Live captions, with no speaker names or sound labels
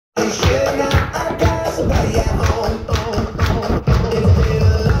Should not, I got somebody at home. It's been a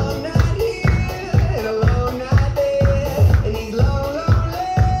long night here and a long night there, and these long, long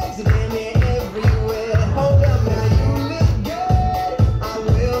legs are damn near everywhere. Hold up now, you look good, I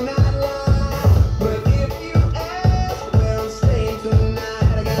will not lie. But if you ask where I'm staying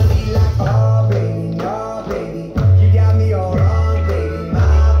tonight, I gotta be like, oh baby, no baby, you got me all wrong, baby.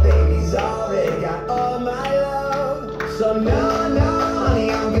 My baby's already got all my love, so no,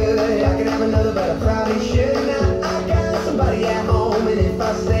 honey, I'm good. I could have another, but I probably should not. I got somebody at home, and if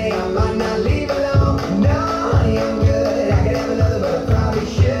I stay, I might not leave alone. No, honey, I'm good. I could have another, but I probably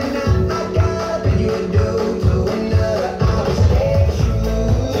should not. I got nothing you would do to another. I would stay true.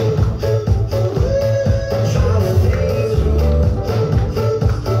 Trying to stay true.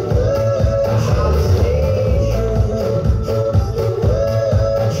 Trying to stay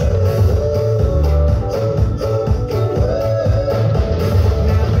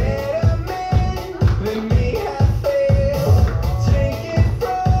let me have faith, drinking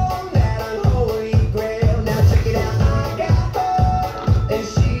from that unholy grail. Now check it out, I got her, and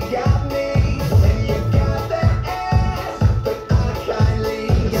she got me, and you got that ass, but I can't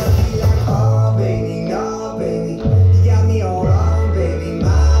leave. Gotta be like, oh baby, no baby, you got me all wrong, baby.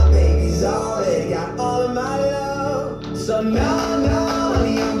 My baby's already got all of my love, so no,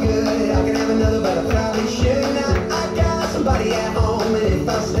 honey, I'm good. I can have another, but I probably should not. I got somebody at home, and if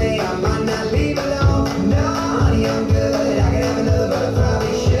I stay, I might not leave alone. No, honey, I'm good. I can have another, but I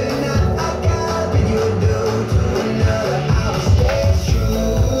probably should not. I got what you would do to another. I would stay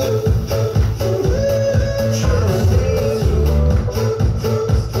true. Trying to stay true.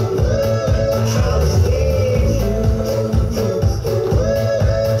 Trying to stay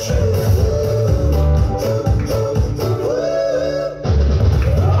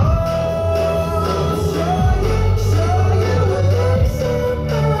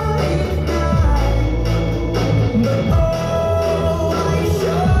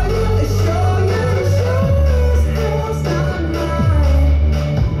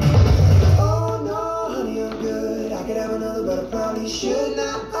should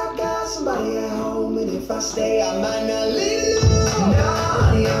not. I got somebody at home, and if I stay, I might not leave alone. No,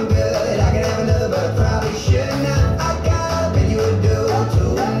 honey, I'm good.